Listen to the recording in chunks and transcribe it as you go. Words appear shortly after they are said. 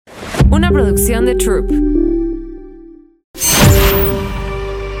Una producción de Troop.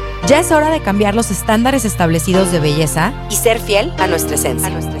 Ya es hora de cambiar los estándares establecidos de belleza y ser fiel a nuestra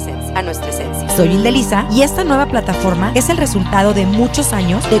esencia. Soy Indelisa y esta nueva plataforma es el resultado de muchos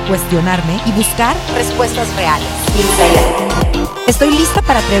años de cuestionarme y buscar respuestas reales. Estoy lista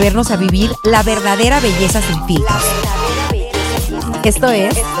para atrevernos a vivir la verdadera belleza sin filtros. Esto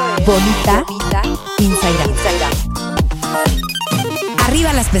es Bonita Inside Out.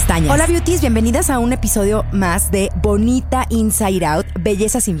 Arriba las pestañas. Hola beauties, bienvenidas a un episodio más de Bonita Inside Out,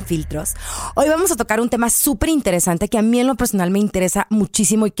 Belleza sin filtros. Hoy vamos a tocar un tema súper interesante que a mí en lo personal me interesa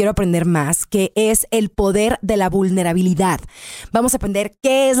muchísimo y quiero aprender más, que es el poder de la vulnerabilidad. Vamos a aprender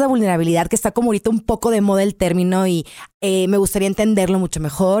qué es la vulnerabilidad, que está como ahorita un poco de moda el término y me gustaría entenderlo mucho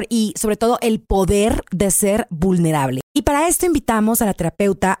mejor, y sobre todo el poder de ser vulnerable. Y para esto invitamos a la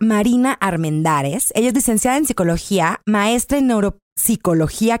terapeuta Marina Armendares. Ella es licenciada en psicología, maestra en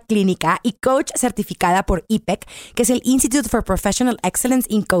neuropsicología clínica y coach certificada por IPEC, que es el Institute for Professional Excellence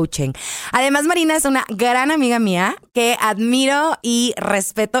in Coaching. Además, Marina es una gran amiga mía que admiro y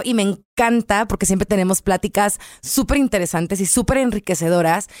respeto y me encanta porque siempre tenemos pláticas súper interesantes y súper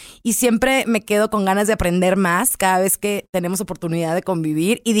enriquecedoras y siempre me quedo con ganas de aprender más cada vez que tenemos oportunidad de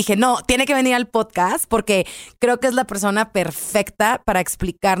convivir, y dije, no, tiene que venir al podcast porque creo que es la persona perfecta para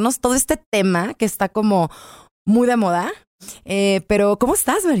explicarnos todo este tema que está como muy de moda. Pero, ¿cómo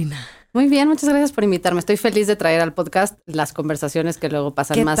estás, Marina? Muy bien, muchas gracias por invitarme. Estoy feliz de traer al podcast las conversaciones que luego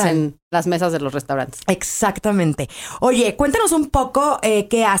pasan más en las mesas de los restaurantes. Exactamente. Oye, cuéntanos un poco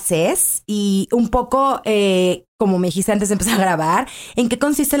qué haces y un poco, como me dijiste antes de empezar a grabar, en qué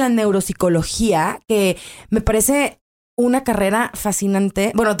consiste la neuropsicología, que me parece una carrera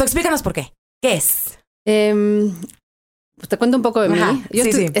fascinante. Bueno, tú explícanos por qué. ¿Qué es? Pues te cuento un poco de mí. Yo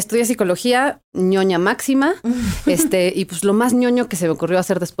estudié psicología, ñoña máxima, y pues lo más ñoño que se me ocurrió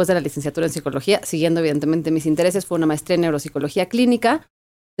hacer después de la licenciatura en psicología, siguiendo evidentemente mis intereses, fue una maestría en neuropsicología clínica.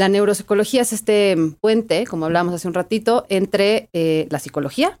 La neuropsicología es este puente, como hablábamos hace un ratito, entre la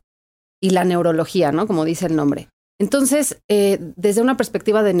psicología y la neurología, ¿no? Como dice el nombre. Entonces, desde una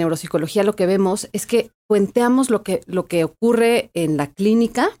perspectiva de neuropsicología, lo que vemos es que puenteamos lo que ocurre en la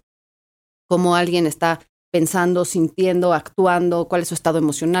clínica, cómo alguien está pensando, sintiendo, actuando, cuál es su estado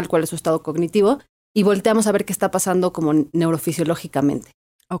emocional, cuál es su estado cognitivo, y volteamos a ver qué está pasando como neurofisiológicamente.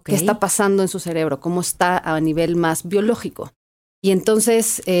 Okay. ¿Qué está pasando en su cerebro? ¿Cómo está a nivel más biológico? Y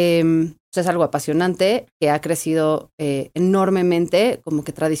entonces es algo apasionante que ha crecido enormemente, como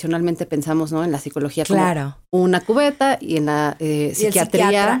que tradicionalmente pensamos, ¿no?, en la psicología como una cubeta, y en la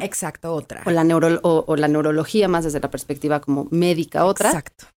psiquiatría, exacto, otra. O la neurología más desde la perspectiva como médica, otra.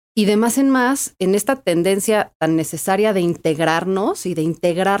 Exacto. Y de más en más, en esta tendencia tan necesaria de integrarnos y de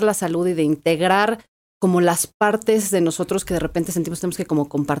integrar la salud y de integrar como las partes de nosotros que de repente sentimos que tenemos que como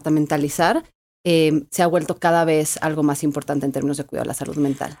compartimentalizar, se ha vuelto cada vez algo más importante en términos de cuidado de la salud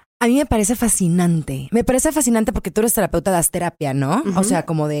mental. A mí me parece fascinante. Me parece fascinante porque tú eres terapeuta, das terapia, ¿no? Uh-huh. O sea,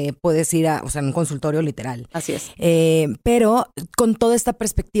 como de puedes ir a un consultorio literal. Así es. Pero con toda esta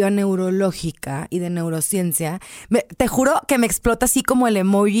perspectiva neurológica y de neurociencia, te juro que me explota así como el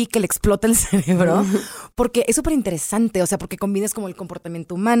emoji que le explota el cerebro, uh-huh, porque es súper interesante, o sea, porque combinas como el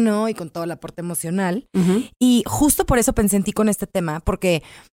comportamiento humano y con todo el aporte emocional. Uh-huh. Y justo por eso pensé en ti con este tema, porque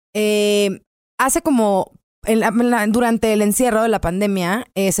hace como durante el encierro de la pandemia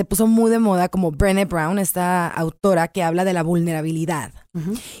se puso muy de moda como Brené Brown, esta autora que habla de la vulnerabilidad.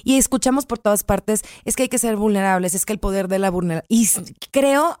 Uh-huh. Y escuchamos por todas partes, es que hay que ser vulnerables, es que el poder de la vulnerabilidad. Y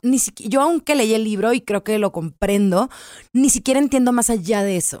creo, yo aunque leí el libro y creo que lo comprendo, ni siquiera entiendo más allá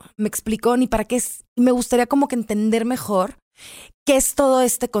de eso. Me explicó ni para qué es. Me gustaría como que entender mejor qué es todo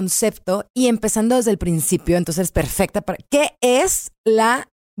este concepto y empezando desde el principio. Entonces, perfecta para ¿qué es la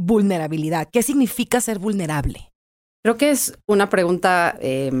vulnerabilidad? ¿Qué significa ser vulnerable? Creo que es una pregunta,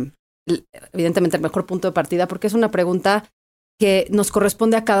 evidentemente el mejor punto de partida, porque es una pregunta que nos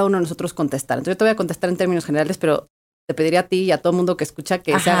corresponde a cada uno de nosotros contestar. Entonces yo te voy a contestar en términos generales, pero te pediría a ti y a todo el mundo que escucha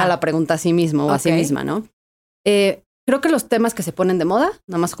que se haga la pregunta a sí mismo o a sí misma, ¿no? Creo que los temas que se ponen de moda,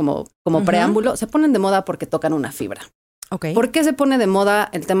 nada más como uh-huh, preámbulo, se ponen de moda porque tocan una fibra. Okay. ¿Por qué se pone de moda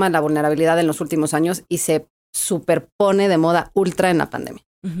el tema de la vulnerabilidad en los últimos años y se superpone de moda ultra en la pandemia?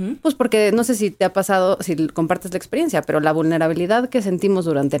 Uh-huh. Pues porque no sé si te ha pasado, si compartes la experiencia, pero la vulnerabilidad que sentimos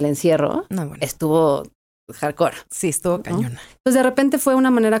durante el encierro estuvo hardcore. Sí, estuvo cañona. Entonces de repente fue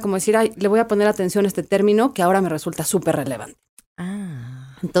una manera como decir, ay, le voy a poner atención a este término que ahora me resulta súper relevante.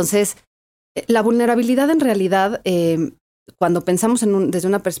 Entonces, la vulnerabilidad en realidad, cuando pensamos desde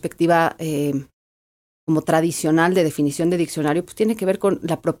una perspectiva como tradicional de definición de diccionario, pues tiene que ver con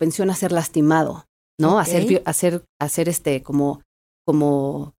la propensión a ser lastimado, ¿no? Okay. A ser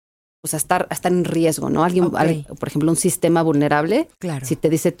como pues a estar en riesgo, ¿no? Por ejemplo, un sistema vulnerable. Claro. Si te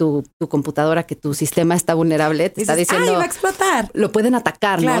dice tu computadora que tu sistema está vulnerable, te está diciendo... ¡ay, va a explotar! Lo pueden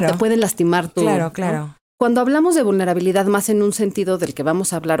atacar, claro. ¿no? Te pueden lastimar tú. Claro. ¿no? Cuando hablamos de vulnerabilidad, más en un sentido del que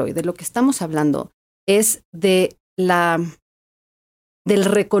vamos a hablar hoy, de lo que estamos hablando, es del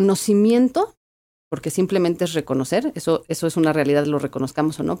reconocimiento, porque simplemente es reconocer, eso es una realidad, lo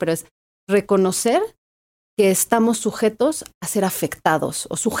reconozcamos o no, pero es reconocer que estamos sujetos a ser afectados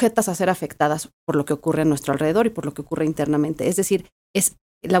o sujetas a ser afectadas por lo que ocurre a nuestro alrededor y por lo que ocurre internamente. Es decir,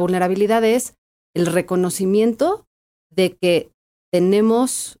 la vulnerabilidad es el reconocimiento de que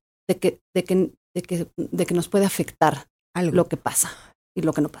tenemos, de que nos puede afectar algo, lo que pasa y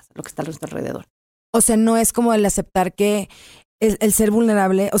lo que no pasa, lo que está a nuestro alrededor. O sea, no es como el aceptar que el ser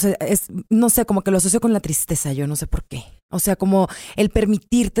vulnerable, o sea, no sé, como que lo asocio con la tristeza, yo no sé por qué. O sea, como el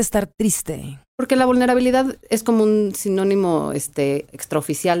permitirte estar triste. Porque la vulnerabilidad es como un sinónimo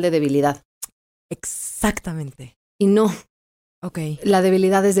extraoficial de debilidad. Exactamente. Y no. Ok. La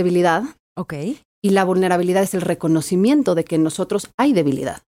debilidad es debilidad. Ok. Y la vulnerabilidad es el reconocimiento de que en nosotros hay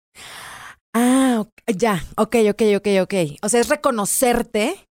debilidad. Ah, ya. Ok. O sea, es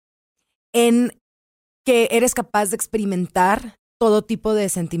reconocerte en que eres capaz de experimentar todo tipo de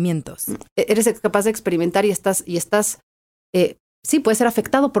sentimientos. Eres capaz de experimentar y estás sí, puedes ser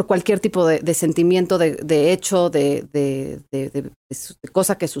afectado por cualquier tipo de sentimiento, de hecho, de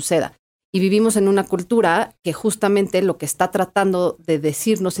cosa que suceda. Y vivimos en una cultura que justamente lo que está tratando de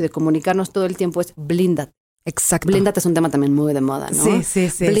decirnos y de comunicarnos todo el tiempo es blíndate. Exacto. Blíndate es un tema también muy de moda, ¿no? Sí.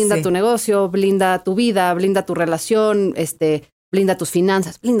 Blinda tu negocio, blinda tu vida, blinda tu relación, blinda tus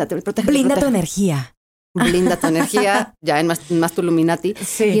finanzas, blíndate, protégete. Blinda tu energía. Blinda tu energía, ya en más tu Illuminati.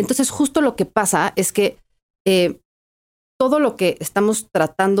 Sí. Y entonces justo lo que pasa es que todo lo que estamos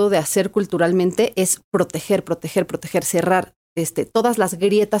tratando de hacer culturalmente es proteger, cerrar todas las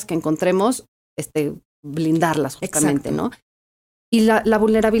grietas que encontremos, blindarlas justamente, exacto, ¿no? Y la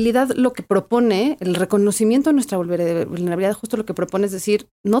vulnerabilidad lo que propone, el reconocimiento de nuestra vulnerabilidad, justo lo que propone es decir,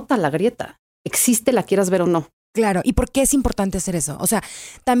 nota la grieta, existe, la quieras ver o no. Claro, ¿y por qué es importante hacer eso? O sea,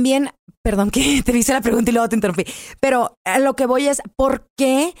 también, perdón que te hice la pregunta y luego te interrumpí, pero a lo que voy es, ¿por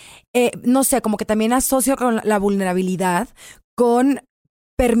qué? No sé, como que también asocio con la vulnerabilidad con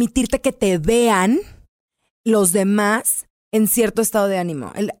permitirte que te vean los demás en cierto estado de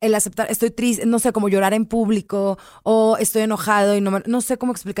ánimo. El aceptar, estoy triste, no sé, como llorar en público o estoy enojado y no sé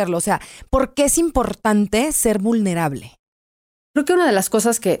cómo explicarlo. O sea, ¿por qué es importante ser vulnerable? Creo que una de las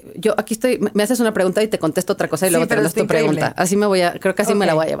cosas que yo aquí me haces una pregunta y te contesto otra cosa y luego te contesto tu pregunta. Así creo que así me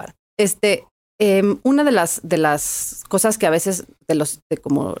la voy a llevar. Una de las cosas que a veces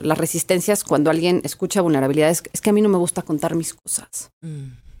como las resistencias cuando alguien escucha vulnerabilidad es que a mí no me gusta contar mis cosas.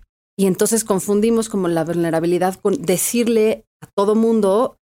 Y entonces confundimos como la vulnerabilidad con decirle a todo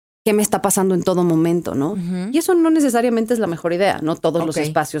mundo qué me está pasando en todo momento, ¿no? Uh-huh. Y eso no necesariamente es la mejor idea. No todos los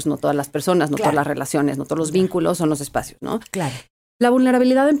espacios, no todas las personas, no todas las relaciones, no todos los vínculos son los espacios, ¿no? Claro. La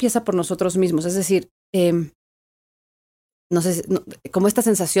vulnerabilidad empieza por nosotros mismos. Es decir, como esta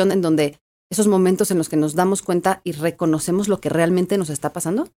sensación en donde esos momentos en los que nos damos cuenta y reconocemos lo que realmente nos está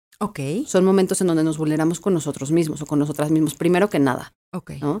pasando. Son momentos en donde nos vulneramos con nosotros mismos o con nosotras mismos, primero que nada.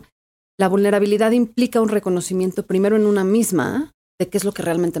 ¿No? La vulnerabilidad implica un reconocimiento primero en una misma de qué es lo que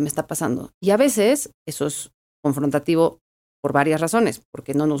realmente me está pasando. Y a veces eso es confrontativo por varias razones,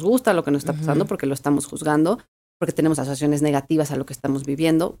 porque no nos gusta lo que nos está pasando, porque lo estamos juzgando, porque tenemos asociaciones negativas a lo que estamos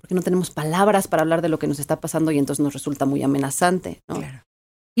viviendo, porque no tenemos palabras para hablar de lo que nos está pasando y entonces nos resulta muy amenazante, ¿no? Claro.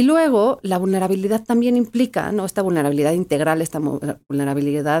 Y luego la vulnerabilidad también implica, ¿no? Esta vulnerabilidad integral, esta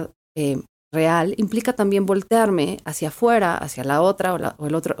vulnerabilidad real, implica también voltearme hacia afuera, hacia la otra o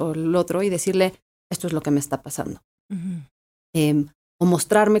el otro y decirle, esto es lo que me está pasando. O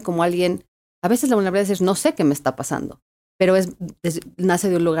mostrarme como alguien, a veces la vulnerabilidad es decir, no sé qué me está pasando, pero nace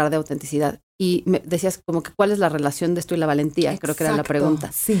de un lugar de autenticidad. Y me decías como que cuál es la relación de esto y la valentía, creo que era la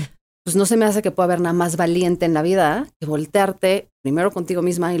pregunta. Sí. Pues no se me hace que pueda haber nada más valiente en la vida que voltearte primero contigo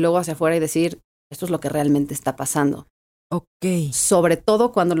misma y luego hacia afuera y decir, esto es lo que realmente está pasando. Sobre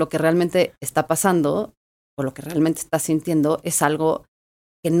todo cuando lo que realmente está pasando o lo que realmente estás sintiendo es algo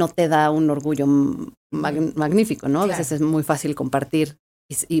que no te da un orgullo magnífico, ¿no? Claro. A veces es muy fácil compartir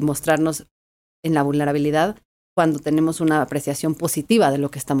y mostrarnos en la vulnerabilidad cuando tenemos una apreciación positiva de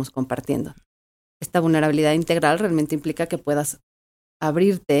lo que estamos compartiendo. Esta vulnerabilidad integral realmente implica que puedas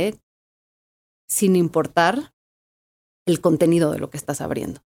abrirte sin importar el contenido de lo que estás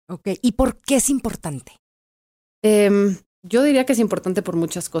abriendo. ¿Y por qué es importante? Yo diría que es importante por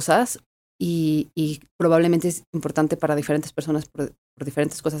muchas cosas y probablemente es importante para diferentes personas por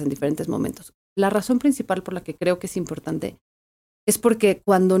diferentes cosas en diferentes momentos. La razón principal por la que creo que es importante es porque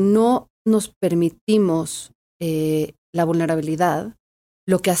cuando no nos permitimos la vulnerabilidad,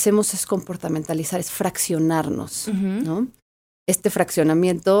 lo que hacemos es comportamentalizar, es fraccionarnos, ¿no? Este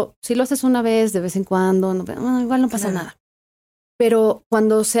fraccionamiento, si lo haces una vez, de vez en cuando, igual no pasa nada. Pero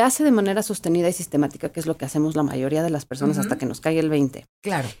cuando se hace de manera sostenida y sistemática, que es lo que hacemos la mayoría de las personas hasta que nos caiga el 20,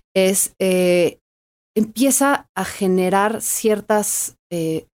 es empieza a generar ciertas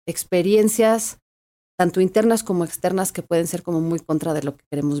experiencias, tanto internas como externas, que pueden ser como muy contra de lo que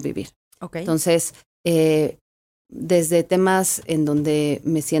queremos vivir. Entonces, desde temas en donde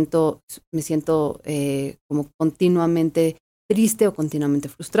me siento como continuamente triste o continuamente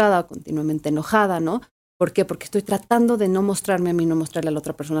frustrada o continuamente enojada, ¿no? ¿Por qué? Porque estoy tratando de no mostrarme a mí, no mostrarle a la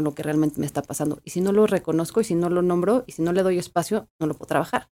otra persona lo que realmente me está pasando. Y si no lo reconozco y si no lo nombro y si no le doy espacio, no lo puedo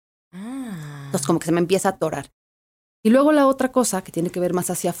trabajar. Entonces como que se me empieza a atorar. Y luego la otra cosa que tiene que ver más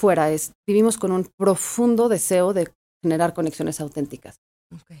hacia afuera es, vivimos con un profundo deseo de generar conexiones auténticas.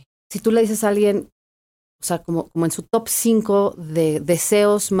 Si tú le dices a alguien, o sea, como en su top 5 de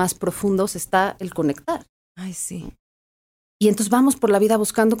deseos más profundos está el conectar. Ay, sí. Y entonces vamos por la vida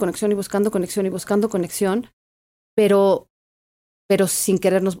buscando conexión y buscando conexión y buscando conexión, pero sin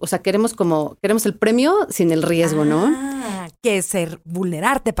querernos, o sea, queremos el premio sin el riesgo, ¿no? Que es ser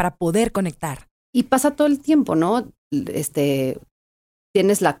vulnerarte para poder conectar. Y pasa todo el tiempo, ¿no?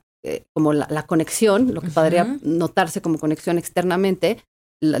 Tienes la conexión, lo que podría notarse como conexión externamente,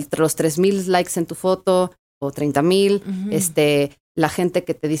 entre los 3,000 likes en tu foto o 30,000, la gente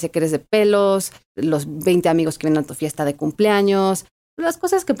que te dice que eres de pelos, los 20 amigos que vienen a tu fiesta de cumpleaños, las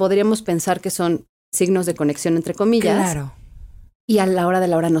cosas que podríamos pensar que son signos de conexión, entre comillas. Claro. Y a la hora de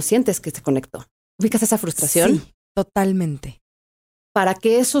la hora no sientes que se conectó. ¿Ubicas esa frustración? Sí, totalmente. Para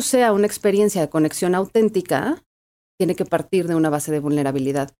que eso sea una experiencia de conexión auténtica, tiene que partir de una base de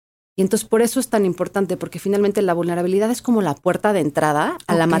vulnerabilidad. Y entonces por eso es tan importante, porque finalmente la vulnerabilidad es como la puerta de entrada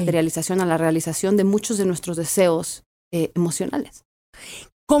a la materialización, a la realización de muchos de nuestros deseos emocionales.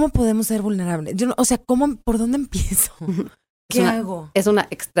 ¿Cómo podemos ser vulnerables? ¿Por dónde empiezo? ¿Qué hago? Es una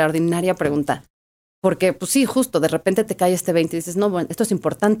extraordinaria pregunta. Porque, pues sí, justo, de repente te cae este 20 y dices, no, bueno, esto es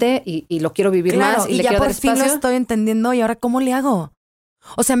importante y lo quiero vivir más y le quiero dar espacio. Ya por fin lo estoy entendiendo y ahora, ¿cómo le hago?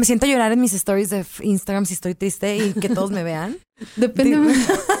 O sea, me siento a llorar en mis stories de Instagram si estoy triste y que todos me vean. Depende.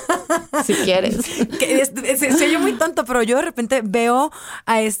 Si quieres. Se oye muy tonto, pero yo de repente veo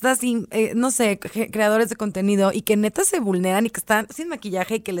a estas, no sé, creadores de contenido y que neta se vulneran y que están sin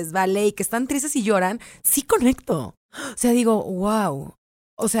maquillaje y que les vale y que están tristes y lloran. Sí conecto. O sea, digo, wow.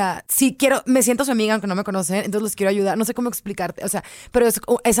 O sea, sí me siento su amiga aunque no me conocen, entonces los quiero ayudar. No sé cómo explicarte. O sea, pero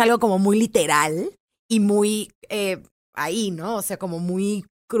es algo como muy literal y muy ahí, ¿no? O sea, como muy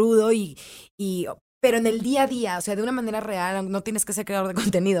crudo pero en el día a día, o sea, de una manera real, no tienes que ser creador de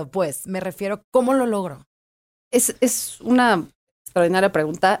contenido, pues, me refiero, ¿cómo lo logro? Es una extraordinaria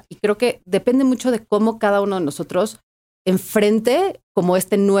pregunta y creo que depende mucho de cómo cada uno de nosotros enfrente como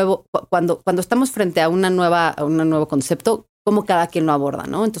nuevo, cuando estamos frente a un nuevo concepto, cómo cada quien lo aborda,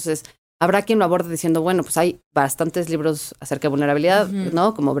 ¿no? Entonces, habrá quien lo aborde diciendo, bueno, pues hay bastantes libros acerca de vulnerabilidad,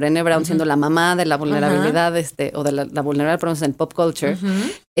 ¿no? Como Brené Brown siendo la mamá de la vulnerabilidad, o de la vulnerabilidad, por ejemplo, en pop culture,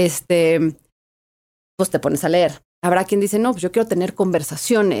 pues te pones a leer. Habrá quien dice, no, pues yo quiero tener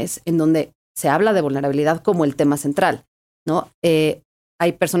conversaciones en donde se habla de vulnerabilidad como el tema central, ¿no?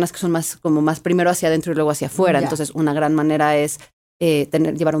 Hay personas que son más primero hacia adentro y luego hacia afuera. Entonces, una gran manera es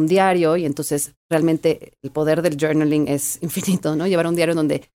llevar un diario y entonces realmente el poder del journaling es infinito, ¿no? Llevar un diario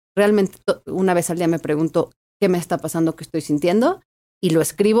donde realmente una vez al día me pregunto qué me está pasando, qué estoy sintiendo y lo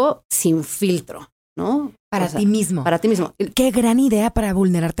escribo sin filtro, ¿no? Para ti mismo. Para ti mismo. Qué gran idea para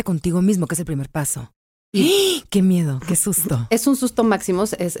vulnerarte contigo mismo, que es el primer paso. ¡Qué miedo! ¡Qué susto! Es un susto máximo,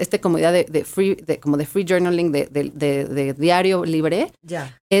 es como idea de free journaling, de diario libre.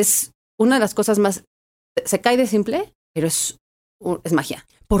 Ya. Es una de las cosas más, se cae de simple, pero es magia.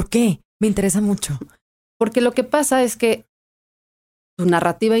 ¿Por qué? Me interesa mucho. Porque lo que pasa es que tu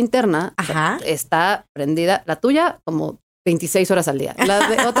narrativa interna está prendida, la tuya como 26 horas al día, la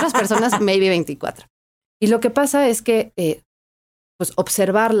de otras personas maybe 24. Y lo que pasa es que pues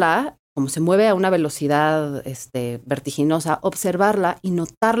observarla, como se mueve a una velocidad vertiginosa, observarla y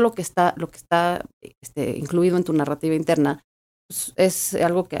notar lo que está incluido en tu narrativa interna, pues es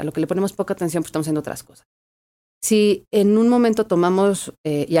algo a lo que le ponemos poca atención porque estamos haciendo otras cosas. Si en un momento tomamos,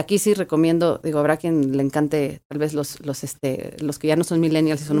 y aquí sí recomiendo, habrá quien le encante, tal vez los que ya no son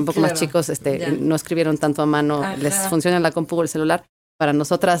millennials y son un poco más chicos, no escribieron tanto a mano, les funciona la compu o el celular. Para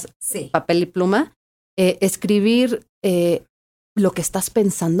nosotras, papel y pluma, escribir lo que estás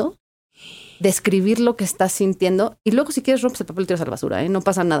pensando describir lo que estás sintiendo y luego si quieres rompes el papel y tiras a la basura, ¿eh? No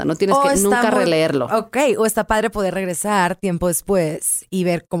pasa nada, no tienes que nunca releerlo. Ok, o está padre poder regresar tiempo después y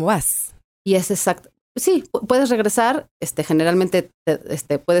ver cómo vas. Y es exacto. Sí, puedes regresar, generalmente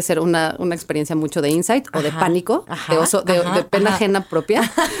puede ser una experiencia mucho de insight o de pánico, de pena ajena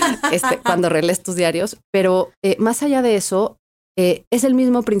propia, cuando relees tus diarios, pero más allá de eso, es el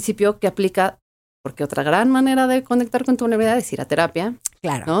mismo principio que aplica, porque otra gran manera de conectar con tu vulnerabilidad es ir a terapia.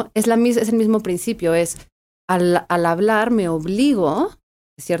 Claro. ¿No? Es el mismo principio, al hablar me obligo,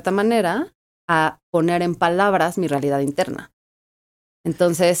 de cierta manera, a poner en palabras mi realidad interna.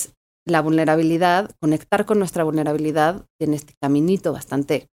 Entonces, la vulnerabilidad, conectar con nuestra vulnerabilidad, tiene este caminito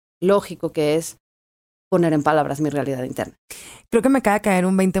bastante lógico que es poner en palabras mi realidad interna. Creo que me acaba de caer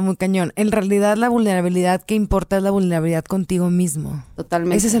un 20 muy cañón. En realidad, la vulnerabilidad que importa es la vulnerabilidad contigo mismo.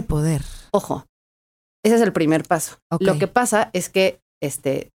 Totalmente. Ese es el poder. Ojo, ese es el primer paso. Okay. Lo que pasa es que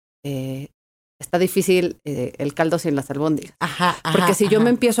está difícil el caldo sin las albóndigas. Porque si yo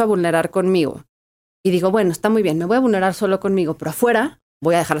me empiezo a vulnerar conmigo y digo, bueno, está muy bien, me voy a vulnerar solo conmigo, pero afuera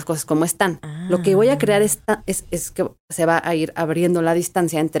voy a dejar las cosas como están. Lo que voy a crear es que se va a ir abriendo la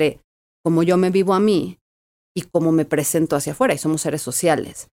distancia entre cómo yo me vivo a mí y cómo me presento hacia afuera. Y somos seres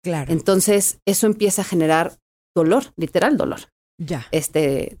sociales. Claro. Entonces, eso empieza a generar dolor, literal dolor. Ya.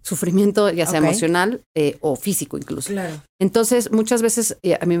 Sufrimiento, ya sea emocional o físico incluso. Claro. Entonces, muchas veces,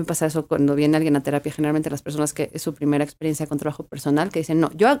 a mí me pasa eso cuando viene alguien a terapia, generalmente las personas que es su primera experiencia con trabajo personal, que dicen,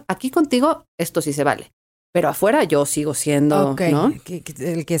 no, yo aquí contigo esto sí se vale, pero afuera yo sigo siendo, ¿no?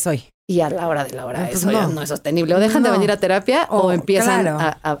 El que soy. Y a la hora de la hora eso ya no es sostenible. O dejan de venir a terapia o empiezan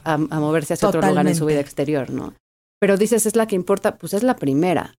a moverse hacia otro lugar en su vida exterior, ¿no? Pero dices, es la que importa, pues es la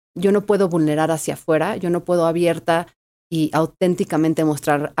primera. Yo no puedo vulnerar hacia afuera, yo no puedo abierta y auténticamente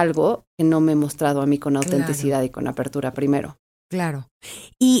mostrar algo que no me he mostrado a mí con autenticidad y con apertura primero. Claro.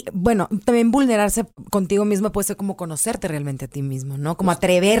 Y bueno, también vulnerarse contigo mismo puede ser como conocerte realmente a ti mismo, ¿no? Como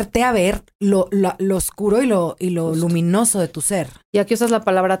atreverte a ver lo oscuro y lo luminoso de tu ser. Y aquí usas la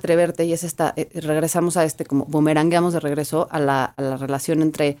palabra atreverte y es regresamos a como bumerangueamos de regreso a la relación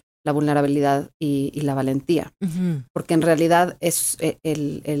entre la vulnerabilidad y la valentía. Uh-huh. Porque en realidad es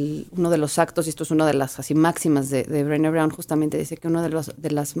uno de los actos, y esto es una de las así máximas de Brené Brown, justamente dice que una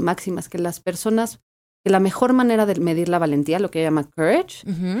de las máximas que las personas, que la mejor manera de medir la valentía, lo que ella llama courage,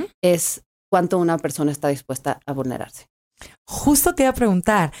 uh-huh, es cuánto una persona está dispuesta a vulnerarse. Justo te iba a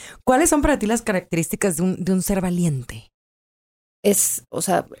preguntar, ¿cuáles son para ti las características de un ser valiente?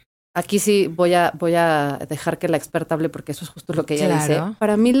 Aquí sí voy a dejar que la experta hable porque eso es justo lo que ella dice.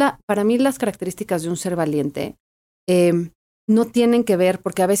 Para mí las características de un ser valiente no tienen que ver,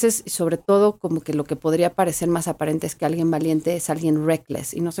 porque a veces, sobre todo, como que lo que podría parecer más aparente es que alguien valiente es alguien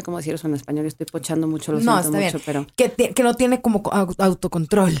reckless. Y no sé cómo decir eso en español, estoy pochando mucho, lo siento mucho, bien. Pero... Que no tiene como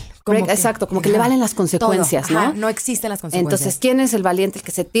autocontrol. Exacto, como que le valen las consecuencias, todo. ¿No? No existen las consecuencias. Entonces, ¿quién es el valiente? El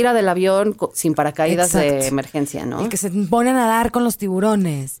que se tira del avión sin paracaídas de emergencia, ¿no? El que se pone a nadar con los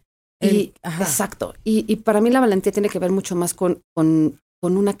tiburones. Exacto. Y para mí la valentía tiene que ver mucho más con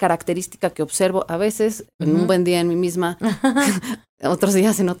una característica que observo a veces en un buen día en mí misma, otros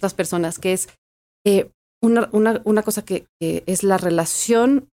días en otras personas, que es una cosa que es la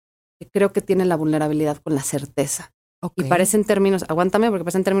relación que creo que tiene la vulnerabilidad con la certeza. Okay. Y parecen términos, aguántame porque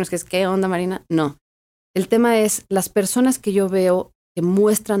parecen términos que es, ¿qué onda, Marina? No. El tema es, las personas que yo veo que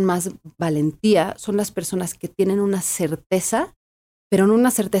muestran más valentía son las personas que tienen una certeza, pero no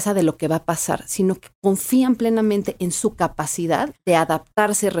una certeza de lo que va a pasar, sino que confían plenamente en su capacidad de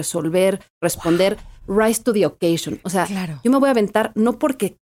adaptarse, resolver, responder, rise to the occasion. O sea, yo me voy a aventar no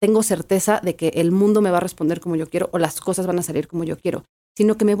porque tengo certeza de que el mundo me va a responder como yo quiero o las cosas van a salir como yo quiero,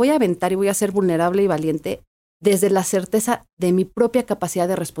 sino que me voy a aventar y voy a ser vulnerable y valiente desde la certeza de mi propia capacidad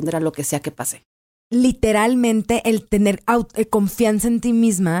de responder a lo que sea que pase. Literalmente el tener confianza en ti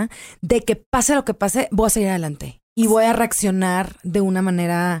misma de que pase lo que pase, voy a seguir adelante. Y voy a reaccionar de una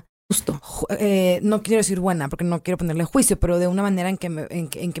manera, justo, no quiero decir buena, porque no quiero ponerle juicio, pero de una manera en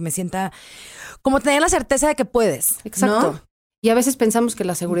que me sienta como tener la certeza de que puedes. Exacto. ¿No? Y a veces pensamos que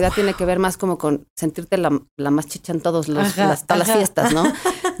la seguridad tiene que ver más como con sentirte la más chicha en todas las fiestas, ¿no?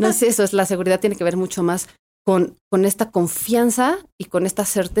 No es eso, la seguridad tiene que ver mucho más con esta confianza y con esta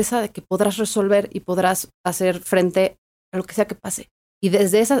certeza de que podrás resolver y podrás hacer frente a lo que sea que pase. Y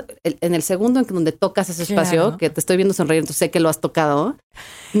desde en el segundo en donde tocas ese espacio, que te estoy viendo sonreír, entonces sé que lo has tocado,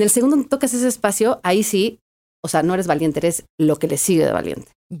 en el segundo donde tocas ese espacio, ahí sí, o sea, no eres valiente, eres lo que le sigue de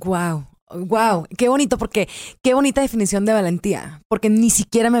valiente. Wow, qué bonito, porque qué bonita definición de valentía, porque ni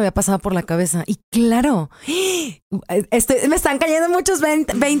siquiera me había pasado por la cabeza. Y claro, me están cayendo muchos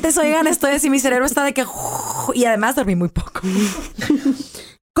 20, oigan, estoy así, mi cerebro está de que... Y además dormí muy poco.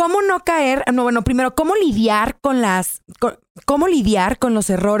 ¿Cómo no caer? No, bueno, primero, ¿cómo lidiar con los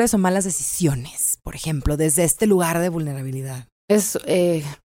errores o malas decisiones? Por ejemplo, desde este lugar de vulnerabilidad.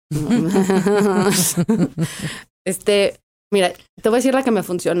 Mira, te voy a decir la que me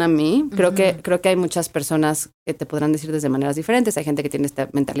funciona a mí. Creo que hay muchas personas que te podrán decir desde maneras diferentes. Hay gente que tiene esta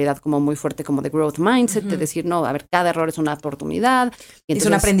mentalidad como muy fuerte, como de growth mindset, de decir, no, a ver, cada error es una oportunidad. Y es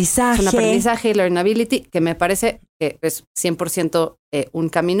un aprendizaje. Es un aprendizaje, learnability, que me parece que es 100% un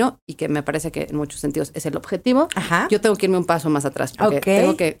camino y que me parece que en muchos sentidos es el objetivo. Ajá. Yo tengo que irme un paso más atrás porque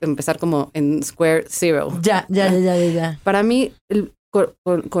tengo que empezar como en square zero. Ya. Para mí,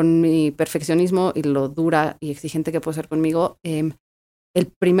 con mi perfeccionismo y lo dura y exigente que puedo ser conmigo, el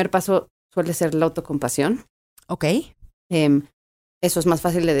primer paso suele ser la autocompasión. Ok. Eso es más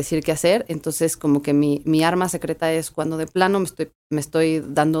fácil de decir que hacer. Entonces, como que mi arma secreta es cuando de plano me estoy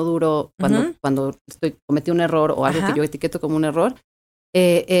dando duro, cuando cometí un error o algo que yo etiqueto como un error,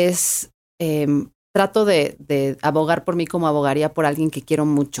 trato de abogar por mí como abogaría por alguien que quiero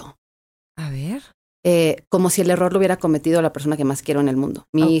mucho. A ver. Como si el error lo hubiera cometido la persona que más quiero en el mundo.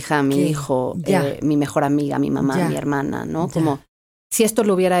 Mi hija, mi hijo, mi mejor amiga, mi mamá, mi hermana, ¿no? Como si esto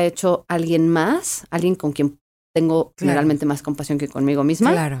lo hubiera hecho alguien más, alguien con quien tengo generalmente más compasión que conmigo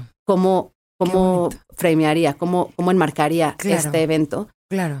misma. Claro. ¿Cómo framearía, cómo enmarcaría este evento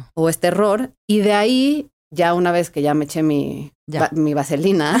o este error? Y de ahí, ya una vez que ya me eché mi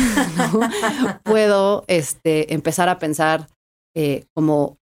vaselina, ¿no? Puedo empezar a pensar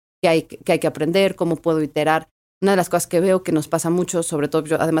como que hay que aprender, cómo puedo iterar. Una de las cosas que veo que nos pasa mucho, sobre todo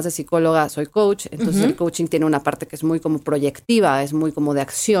yo, además de psicóloga, soy coach, entonces el coaching tiene una parte que es muy como proyectiva, es muy como de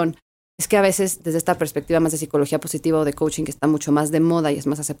acción. Es que a veces, desde esta perspectiva más de psicología positiva o de coaching, que está mucho más de moda y es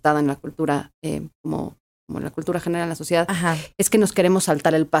más aceptada en la cultura, como en la cultura general en la sociedad, es que nos queremos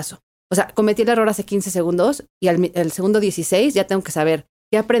saltar el paso. O sea, cometí el error hace 15 segundos y al segundo 16 ya tengo que saber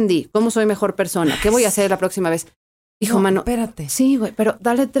qué aprendí, cómo soy mejor persona, qué voy a hacer la próxima vez. Hijo, mano. Espérate. Sí, güey, pero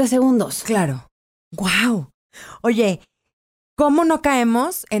dale 3 segundos. Claro. Wow. Oye, ¿cómo no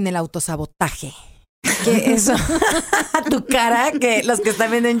caemos en el autosabotaje? Que eso, a tu cara, que los que están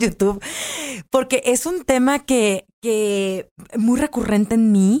viendo en YouTube, porque es un tema que muy recurrente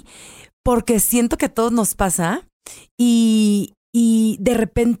en mí, porque siento que a todos nos pasa y de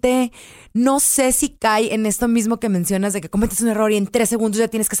repente no sé si cae en esto mismo que mencionas de que cometes un error y en 3 segundos ya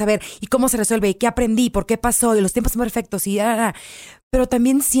tienes que saber y cómo se resuelve y qué aprendí, por qué pasó y los tiempos son perfectos y pero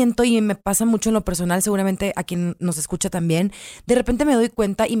también siento, y me pasa mucho en lo personal, seguramente a quien nos escucha también, de repente me doy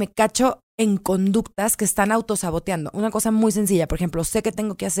cuenta y me cacho en conductas que están autosaboteando. Una cosa muy sencilla, por ejemplo, sé que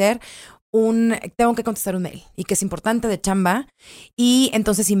tengo que tengo que contestar un mail y que es importante de chamba y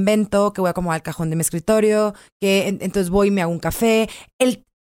entonces invento que voy a acomodar el cajón de mi escritorio, que entonces voy y me hago un café.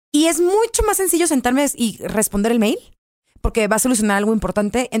 Y es mucho más sencillo sentarme y responder el mail porque va a solucionar algo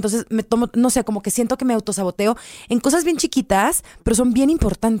importante. Entonces me tomo, no sé, como que siento que me autosaboteo en cosas bien chiquitas, pero son bien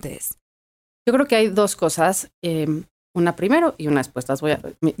importantes. Yo creo que hay 2 cosas. Una primero y una después.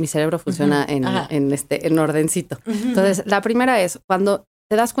 Mi cerebro funciona en ordencito. Entonces, la primera es cuando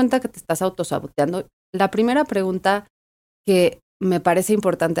te das cuenta que te estás autosaboteando. La primera pregunta que me parece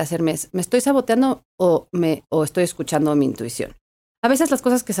importante hacerme es, ¿me estoy saboteando o estoy escuchando mi intuición? A veces las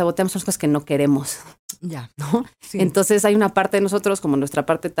cosas que saboteamos son cosas que no queremos. Ya. ¿No? Sí. Entonces hay una parte de nosotros, como nuestra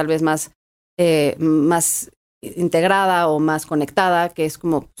parte tal vez más integrada o más conectada, que es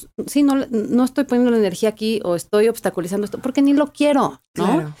como, sí, no estoy poniendo la energía aquí o estoy obstaculizando esto porque ni lo quiero, ¿no?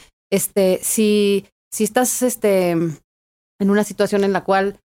 Claro. Si estás en una situación en la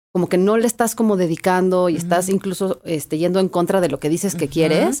cual como que no le estás como dedicando y estás incluso yendo en contra de lo que dices que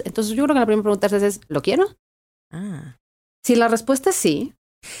quieres, entonces yo creo que la primera pregunta es ¿lo quiero? Si la respuesta es sí.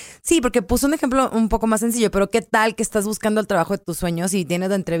 Sí, porque puso un ejemplo un poco más sencillo, pero ¿qué tal que estás buscando el trabajo de tus sueños y tienes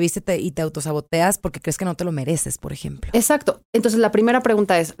la entrevista y te autosaboteas porque crees que no te lo mereces, por ejemplo? Exacto. Entonces la primera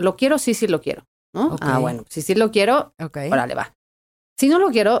pregunta es, ¿lo quiero? Sí, lo quiero, ¿no? Okay. Bueno, si sí lo quiero, órale, va. Si no lo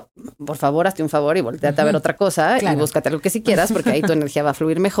quiero, por favor, hazte un favor y volteate a ver otra cosa y búscate algo que sí quieras porque ahí tu energía va a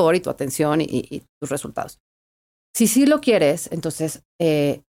fluir mejor y tu atención y tus resultados. Si sí lo quieres, entonces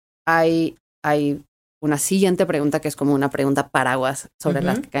hay una siguiente pregunta que es como una pregunta paraguas sobre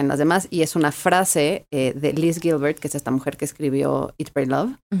las que caen las demás y es una frase de Liz Gilbert, que es esta mujer que escribió Eat, Pray,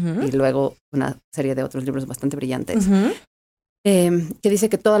 Love y luego una serie de otros libros bastante brillantes, que dice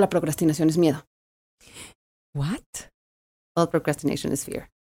que toda la procrastinación es miedo. What? All procrastination is fear.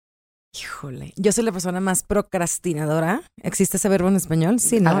 Híjole, yo soy la persona más procrastinadora. ¿Existe ese verbo en español?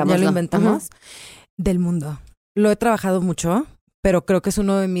 Sí, ¿no? Hagámoslo. Ya lo inventamos. Del mundo. Lo he trabajado mucho, pero creo que es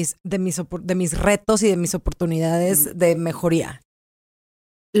uno de mis retos y de mis oportunidades de mejoría.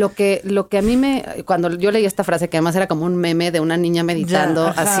 Lo que a mí cuando yo leí esta frase, que además era como un meme de una niña meditando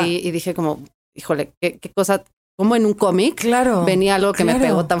así, y dije como, híjole, qué cosa, como en un cómic venía algo que me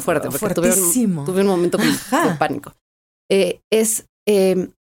pegó tan fuerte, porque tuve un momento como de pánico.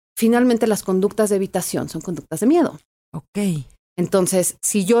 Finalmente las conductas de evitación son conductas de miedo. Ok. Entonces,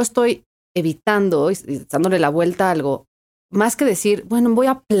 si yo estoy evitando y dándole la vuelta a algo, más que decir, bueno, voy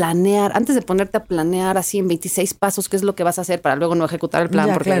a planear, antes de ponerte a planear así en 26 pasos qué es lo que vas a hacer para luego no ejecutar el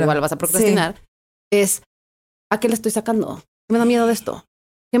plan porque igual vas a procrastinar, es, ¿a qué le estoy sacando? ¿Qué me da miedo de esto?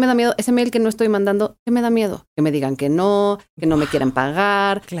 ¿Qué me da miedo? Ese mail que no estoy mandando, ¿qué me da miedo? Que me digan que no me quieren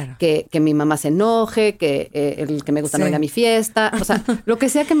pagar, que mi mamá se enoje, que el que me gusta no venga a mi fiesta. O sea, lo que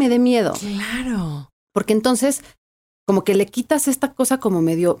sea que me dé miedo. Claro. Porque entonces, como que le quitas esta cosa como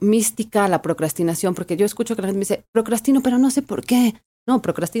medio mística a la procrastinación, porque yo escucho que la gente me dice, procrastino, pero no sé por qué. No,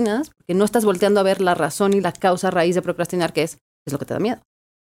 procrastinas porque no estás volteando a ver la razón y la causa raíz de procrastinar, que es lo que te da miedo.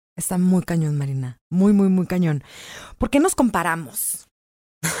 Está muy cañón, Marina. Muy, muy, muy cañón. ¿Por qué nos comparamos?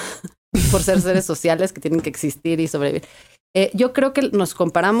 Por ser seres sociales que tienen que existir y sobrevivir. Yo creo que nos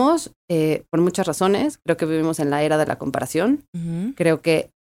comparamos por muchas razones. Creo que vivimos en la era de la comparación. Uh-huh. Creo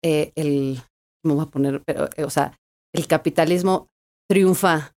que me voy a poner, pero, o sea, el capitalismo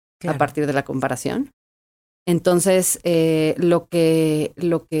triunfa a partir de la comparación. Entonces, lo que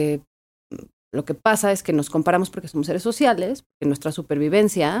pasa es que nos comparamos porque somos seres sociales, porque nuestra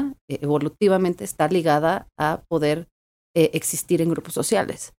supervivencia evolutivamente está ligada a poder existir en grupos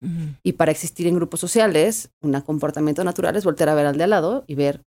sociales. Uh-huh. Y para existir en grupos sociales, un comportamiento natural es voltear a ver al de al lado y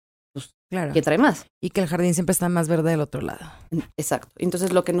ver pues, quién trae más. Y que el jardín siempre está más verde del otro lado. Exacto.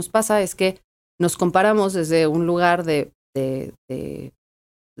 Entonces lo que nos pasa es que nos comparamos desde un lugar de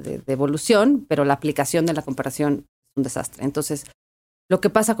evolución, pero la aplicación de la comparación es un desastre. Entonces, lo que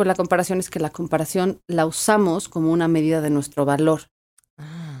pasa con la comparación es que la comparación la usamos como una medida de nuestro valor.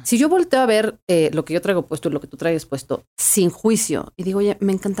 Si yo volteo a ver lo que yo traigo puesto y lo que tú traes puesto sin juicio y digo, oye,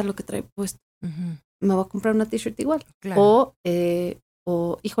 me encanta lo que traigo puesto, uh-huh. Me voy a comprar una t-shirt igual. Claro.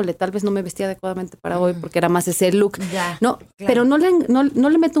 O híjole, tal vez no me vestía adecuadamente para hoy porque era más ese look. Ya, no, claro. Pero no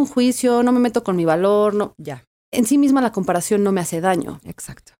le meto un juicio, no me meto con mi valor. No. Ya. En sí misma la comparación no me hace daño.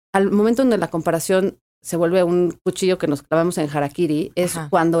 Exacto. Al momento en que la comparación se vuelve un cuchillo que nos clavamos en harakiri, es Ajá.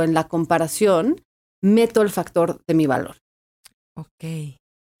 cuando en la comparación meto el factor de mi valor. Ok.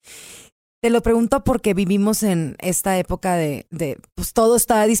 Te lo pregunto porque vivimos en esta época de pues todo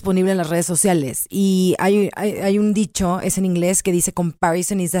está disponible en las redes sociales y hay un dicho, es en inglés, que dice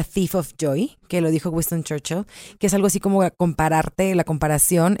comparison is the thief of joy, que lo dijo Winston Churchill, que es algo así como compararte, la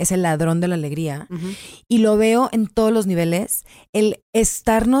comparación es el ladrón de la alegría. Uh-huh. Y lo veo en todos los niveles, el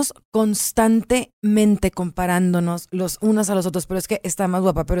estarnos constantemente comparándonos los unos a los otros, pero es que está más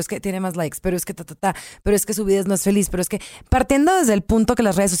guapa, pero es que tiene más likes, pero es que pero es que su vida es más feliz, pero es que partiendo desde el punto que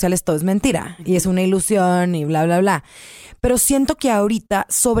las redes sociales todo es mentira y es una ilusión y bla, bla, bla. Pero siento que ahorita,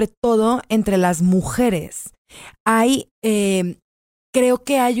 sobre todo entre las mujeres, hay, creo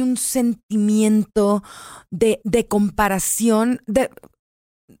que hay un sentimiento de comparación.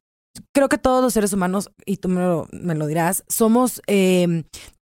 Creo que todos los seres humanos, y tú me lo dirás, somos...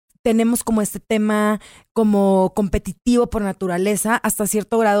 tenemos como este tema como competitivo por naturaleza, hasta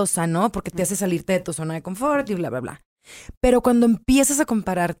cierto grado sano, porque te hace salirte de tu zona de confort y bla, bla, bla. Pero cuando empiezas a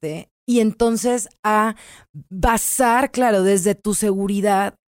compararte y entonces a basar, claro, desde tu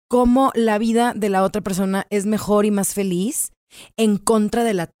seguridad, cómo la vida de la otra persona es mejor y más feliz en contra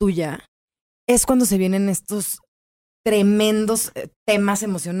de la tuya, es cuando se vienen estos tremendos temas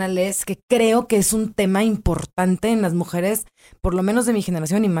emocionales que creo que es un tema importante en las mujeres, por lo menos de mi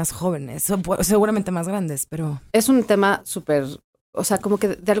generación y más jóvenes, seguramente más grandes, pero... Es un tema súper, o sea, como que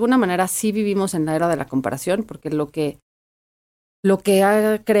de alguna manera sí vivimos en la era de la comparación, porque lo que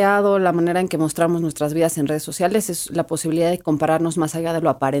ha creado la manera en que mostramos nuestras vidas en redes sociales es la posibilidad de compararnos más allá de lo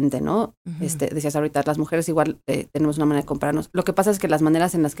aparente, ¿no? Uh-huh. Decías ahorita, las mujeres igual tenemos una manera de compararnos. Lo que pasa es que las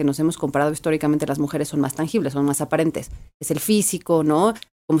maneras en las que nos hemos comparado históricamente las mujeres son más tangibles, son más aparentes. Es el físico, ¿no?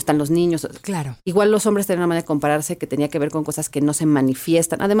 Cómo están los niños. Claro. Igual los hombres tienen una manera de compararse que tenía que ver con cosas que no se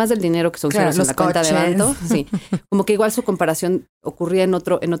manifiestan, además del dinero que son ceros en la cuenta de banco. Sí. Como que igual su comparación ocurría en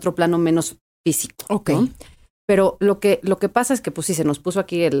otro plano menos físico. Ok. ¿No? Pero lo que pasa es que pues sí, se nos puso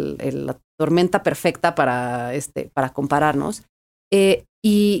aquí la tormenta perfecta para compararnos.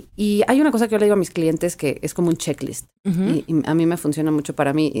 Y hay una cosa que yo le digo a mis clientes que es como un checklist. Uh-huh. Y a mí me funciona mucho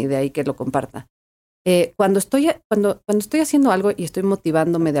para mí y de ahí que lo comparta. Cuando estoy haciendo algo y estoy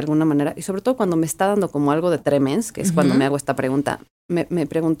motivándome de alguna manera, y sobre todo cuando me está dando como algo de tremens, que es uh-huh. cuando me hago esta pregunta, me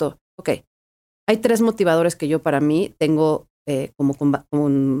pregunto, ok, hay 3 motivadores que yo para mí tengo como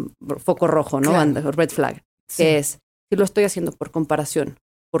un foco rojo, ¿no? Claro. Red flag. Sí. Que es, si lo estoy haciendo por comparación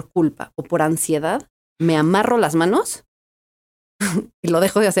por culpa o por ansiedad, me amarro las manos y lo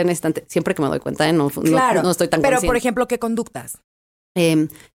dejo de hacer en un instante, siempre que me doy cuenta, no estoy tan consciente. Pero, por ejemplo, ¿qué conductas?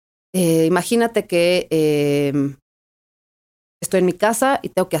 Imagínate que estoy en mi casa y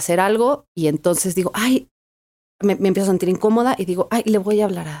tengo que hacer algo y entonces digo, me empiezo a sentir incómoda y digo, le voy a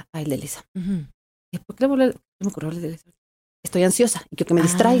hablar a Elisa. Uh-huh. ¿Por qué me ocurrió a Elisa? Estoy ansiosa y quiero que me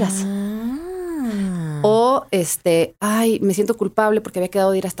distraigas. O me siento culpable porque había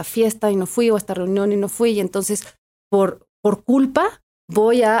quedado de ir a esta fiesta y no fui, o a esta reunión y no fui, y entonces por culpa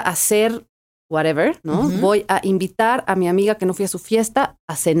voy a hacer whatever, ¿no? Uh-huh. Voy a invitar a mi amiga que no fui a su fiesta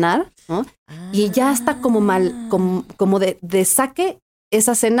a cenar, ¿no? Y ya está como mal, como de saque,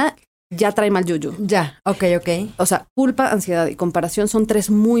 esa cena ya trae mal yuyu. Ya, ok. O sea, culpa, ansiedad y comparación son 3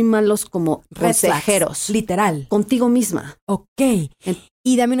 muy malos como consejeros. Literal. Contigo misma. Ok.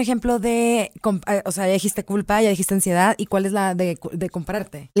 Y dame un ejemplo de, ya dijiste culpa, ya dijiste ansiedad, ¿y cuál es la de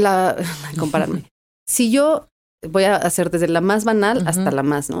compararte? La de compararme. Si yo voy a hacer desde la más banal uh-huh. hasta la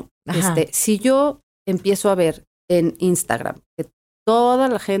más, ¿no? Si yo empiezo a ver en Instagram que toda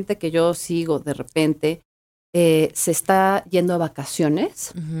la gente que yo sigo de repente se está yendo a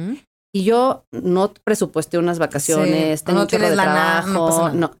vacaciones uh-huh. y yo no presupuesté unas vacaciones, tengo un chorro de trabajo,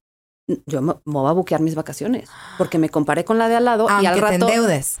 no. Yo me voy a buquear mis vacaciones porque me comparé con la de al lado y al rato,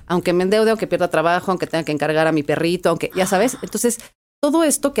 aunque me endeude, aunque pierda trabajo, aunque tenga que encargar a mi perrito, aunque ya sabes. Entonces, todo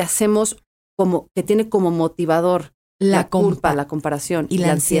esto que hacemos como que tiene como motivador la culpa, la comparación y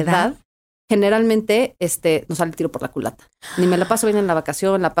la ansiedad, generalmente nos sale el tiro por la culata. Ni me la paso bien en la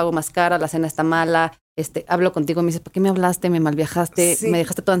vacación, la pago más cara, la cena está mala, hablo contigo, me dices, ¿por qué me hablaste? Me malviajaste, me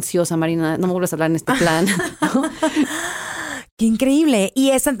dejaste toda ansiosa, Marina, no me vuelves a hablar en este plan. ¿No? ¡Qué increíble!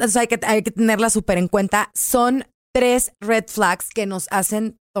 Y esa entonces hay que tenerla súper en cuenta. Son 3 red flags que nos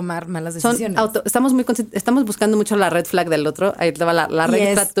hacen tomar malas decisiones. Estamos buscando mucho la red flag del otro. Ahí te va la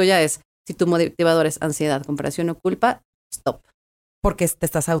red flag tuya es, si tu motivador es ansiedad, comparación o culpa, stop. Porque te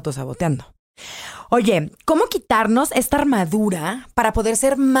estás autosaboteando. Oye, ¿cómo quitarnos esta armadura para poder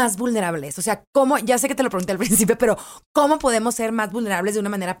ser más vulnerables? O sea, ¿cómo? Ya sé que te lo pregunté al principio, pero ¿cómo podemos ser más vulnerables de una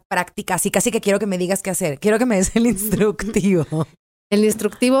manera práctica? Así casi que quiero que me digas qué hacer. Quiero que me des el instructivo. El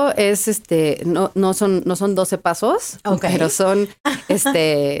instructivo es, no son 12 pasos, okay. Pero son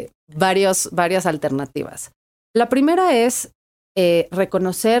varias alternativas. La primera es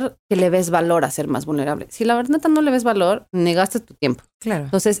reconocer que le ves valor a ser más vulnerable. Si la verdad no le ves valor, negaste tu tiempo. Claro.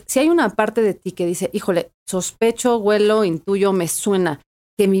 Entonces, si hay una parte de ti que dice, híjole, sospecho, huelo, intuyo, me suena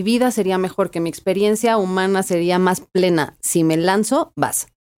que mi vida sería mejor, que mi experiencia humana sería más plena. Si me lanzo, vas.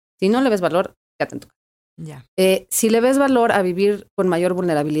 Si no le ves valor, quédate en tu casa. Ya. Si le ves valor a vivir con mayor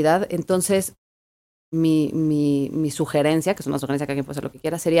vulnerabilidad, entonces mi sugerencia, que es una sugerencia que alguien puede hacer lo que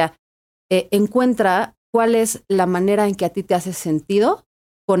quiera, sería encuentra cuál es la manera en que a ti te hace sentido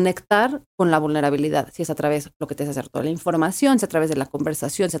conectar con la vulnerabilidad. Si es a través de lo que te hace hacer toda la información, si es a través de la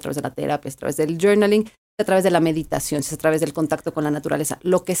conversación, si es a través de la terapia, si es a través del journaling, si es a través de la meditación, si es a través del contacto con la naturaleza,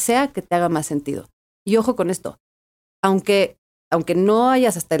 lo que sea que te haga más sentido. Y ojo con esto, aunque no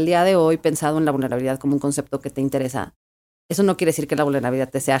hayas hasta el día de hoy pensado en la vulnerabilidad como un concepto que te interesa, eso no quiere decir que la vulnerabilidad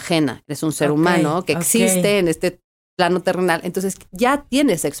te sea ajena. Eres un ser humano que existe en este plano terrenal, entonces ya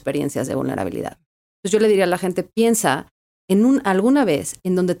tienes experiencias de vulnerabilidad. Entonces yo le diría a la gente, piensa en alguna vez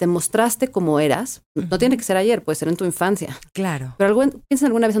en donde te mostraste como eras, no tiene que ser ayer, puede ser en tu infancia. Claro. Pero piensa en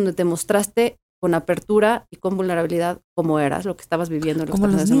alguna vez en donde te mostraste con apertura y con vulnerabilidad como eras, lo que estabas viviendo, lo que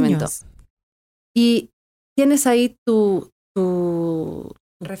estabas en ese momento. Y tienes ahí tu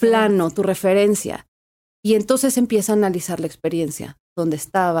plano, tu referencia. Y entonces empieza a analizar la experiencia. ¿Dónde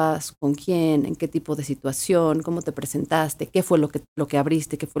estabas? ¿Con quién? ¿En qué tipo de situación? ¿Cómo te presentaste? ¿Qué fue lo que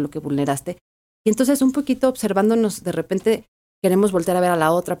abriste? ¿Qué fue lo que vulneraste? Y entonces un poquito observándonos, de repente queremos voltear a ver a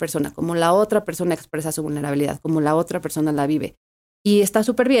la otra persona, como la otra persona expresa su vulnerabilidad, como la otra persona la vive. Y está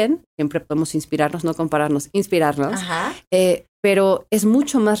súper bien, siempre podemos inspirarnos, no compararnos, inspirarnos. Pero es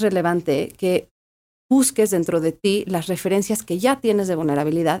mucho más relevante que busques dentro de ti las referencias que ya tienes de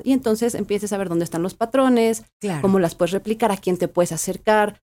vulnerabilidad y entonces empieces a ver dónde están los patrones, claro. Cómo las puedes replicar, a quién te puedes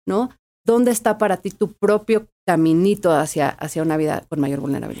acercar, ¿no? ¿Dónde está para ti tu propio caminito hacia una vida con mayor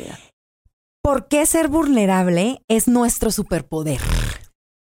vulnerabilidad? ¿Por qué ser vulnerable es nuestro superpoder?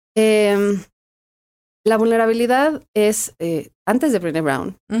 La vulnerabilidad es, antes de Brené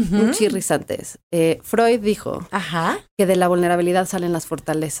Brown, un chirris antes, Freud dijo que de la vulnerabilidad salen las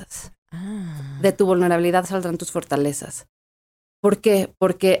fortalezas. De tu vulnerabilidad saldrán tus fortalezas. ¿Por qué?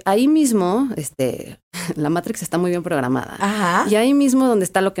 Porque ahí mismo, la Matrix está muy bien programada. Y ahí mismo donde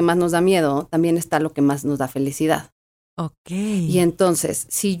está lo que más nos da miedo, también está lo que más nos da felicidad. Y entonces,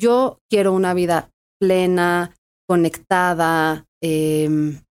 si yo quiero una vida plena, conectada,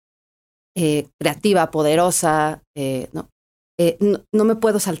 creativa, poderosa, ¿no? No me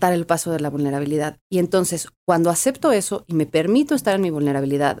puedo saltar el paso de la vulnerabilidad. Y entonces, cuando acepto eso y me permito estar en mi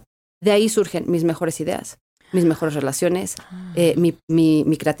vulnerabilidad, de ahí surgen mis mejores ideas, mis mejores relaciones,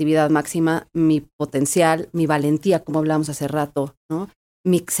 mi creatividad máxima, mi potencial, mi valentía, como hablamos hace rato, ¿no?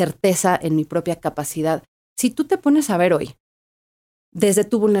 Mi certeza en mi propia capacidad. Si tú te pones a ver hoy, desde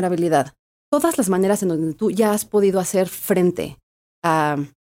tu vulnerabilidad, todas las maneras en donde tú ya has podido hacer frente a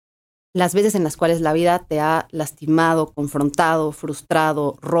las veces en las cuales la vida te ha lastimado, confrontado,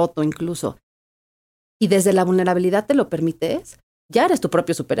 frustrado, roto incluso, y desde la vulnerabilidad te lo permites, ya eres tu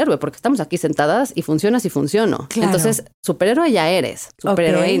propio superhéroe, porque estamos aquí sentadas y funcionas y funciono. Claro. Entonces, superhéroe ya eres,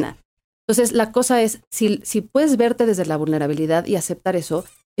 superheroína. Okay. Entonces, la cosa es, si puedes verte desde la vulnerabilidad y aceptar eso,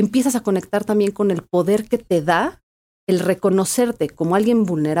 empiezas a conectar también con el poder que te da el reconocerte como alguien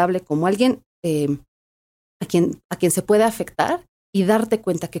vulnerable, como alguien a quien se puede afectar, y darte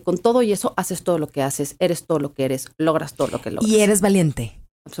cuenta que con todo y eso haces todo lo que haces, eres todo lo que eres, logras todo lo que logras. Y eres valiente.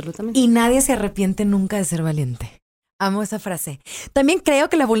 Absolutamente. Y nadie se arrepiente nunca de ser valiente. Amo esa frase. También creo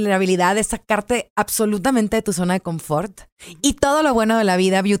que la vulnerabilidad es sacarte absolutamente de tu zona de confort. Y todo lo bueno de la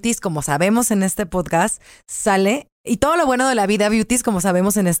vida, beauties, como sabemos en este podcast, sale. Y todo lo bueno de la vida, beauties, como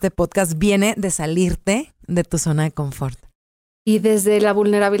sabemos en este podcast, viene de salirte de tu zona de confort. Y desde la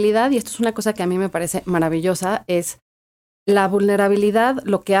vulnerabilidad, y esto es una cosa que a mí me parece maravillosa, es la vulnerabilidad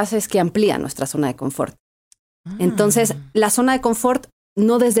lo que hace es que amplía nuestra zona de confort. Entonces, la zona de confort,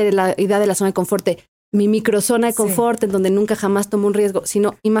 no desde la idea de la zona de confort, mi microzona de confort, en donde nunca jamás tomo un riesgo,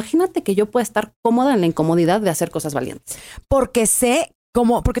 sino imagínate que yo pueda estar cómoda en la incomodidad de hacer cosas valientes. Porque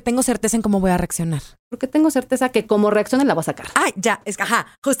tengo certeza en cómo voy a reaccionar. Porque tengo certeza que como reaccione la voy a sacar. Ya,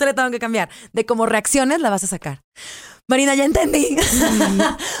 justo le tengo que cambiar. De cómo reacciones la vas a sacar. Marina, ya entendí.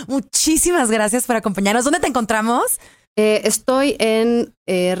 Muchísimas gracias por acompañarnos. ¿Dónde te encontramos? Estoy en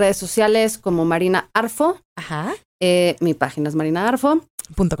redes sociales como Marina Arfo. Ajá. Mi página es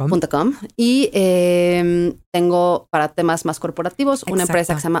marinaarfo.com. Y tengo para temas más corporativos una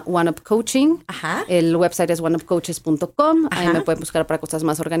empresa que se llama One Up Coaching. Ajá. El website es oneupcoaches.com. Ahí me pueden buscar para cosas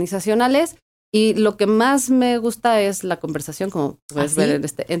más organizacionales. Y lo que más me gusta es la conversación, como puedes ver en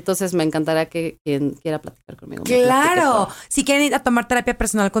Entonces me encantará que quien quiera platicar conmigo. Claro. Si quieren ir a tomar terapia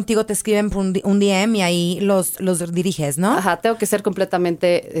personal contigo, te escriben por un DM y ahí los diriges, ¿no? Ajá, tengo que ser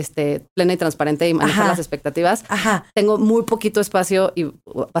completamente plena y transparente y manejar las expectativas. Ajá. Tengo muy poquito espacio y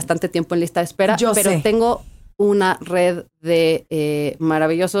bastante tiempo en lista de espera, pero tengo una red de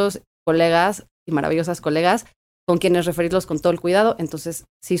maravillosos colegas y maravillosas colegas con quienes referirlos con todo el cuidado. Entonces,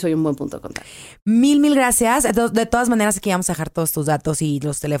 sí soy un buen punto de contacto. Mil gracias. De todas maneras, aquí vamos a dejar todos tus datos y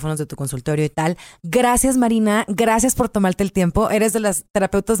los teléfonos de tu consultorio y tal. Gracias, Marina. Gracias por tomarte el tiempo. Eres de las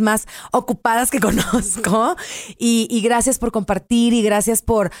terapeutas más ocupadas que conozco. Y gracias por compartir y gracias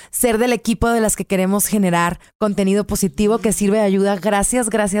por ser del equipo de las que queremos generar contenido positivo que sirve de ayuda. Gracias.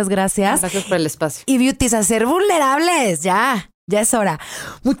 Gracias por el espacio. Y beauties, a ser vulnerables. Ya es hora.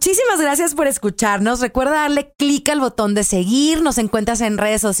 Muchísimas gracias por escucharnos. Recuerda darle clic al botón de seguir. Nos encuentras en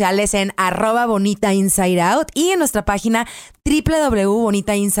redes sociales en @bonitainsideout y en nuestra página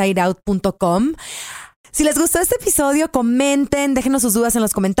www.bonitainsideout.com. Si les gustó este episodio, comenten, déjenos sus dudas en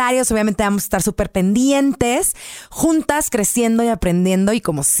los comentarios. Obviamente vamos a estar súper pendientes, juntas, creciendo y aprendiendo. Y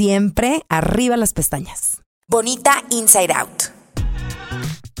como siempre, arriba las pestañas. Bonita Inside Out.